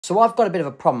So I've got a bit of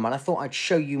a problem, and I thought I'd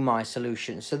show you my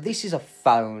solution. So this is a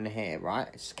phone here, right?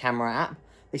 It's a camera app.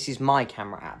 This is my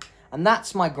camera app. And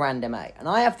that's my Grand MA. And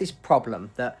I have this problem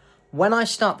that when I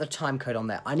start the timecode on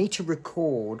there, I need to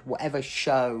record whatever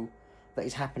show that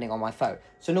is happening on my phone.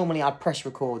 So normally I'd press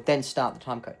record, then start the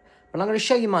timecode. But I'm going to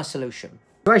show you my solution.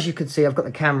 So as you can see, I've got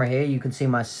the camera here. You can see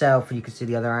myself, and you can see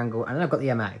the other angle. And then I've got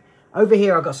the MA. Over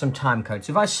here, I've got some timecode.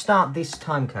 So if I start this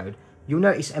timecode, you'll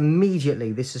notice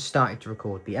immediately this has started to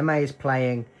record. The MA is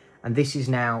playing, and this is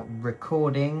now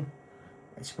recording.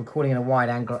 It's recording in a wide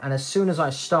angle. And as soon as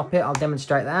I stop it, I'll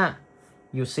demonstrate that.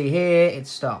 You'll see here, it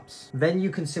stops. Then you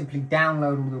can simply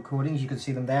download all the recordings. You can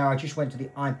see them there. I just went to the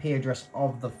IP address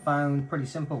of the phone. Pretty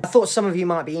simple. I thought some of you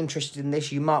might be interested in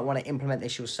this. You might want to implement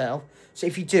this yourself. So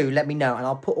if you do, let me know, and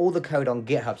I'll put all the code on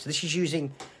GitHub. So this is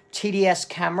using TDS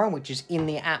Camera, which is in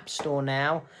the App Store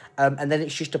now. And then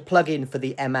it's just a plugin for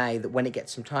the MA that when it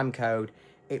gets some time code,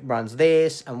 it runs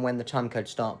this. And when the time code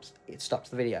stops, it stops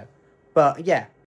the video. But yeah.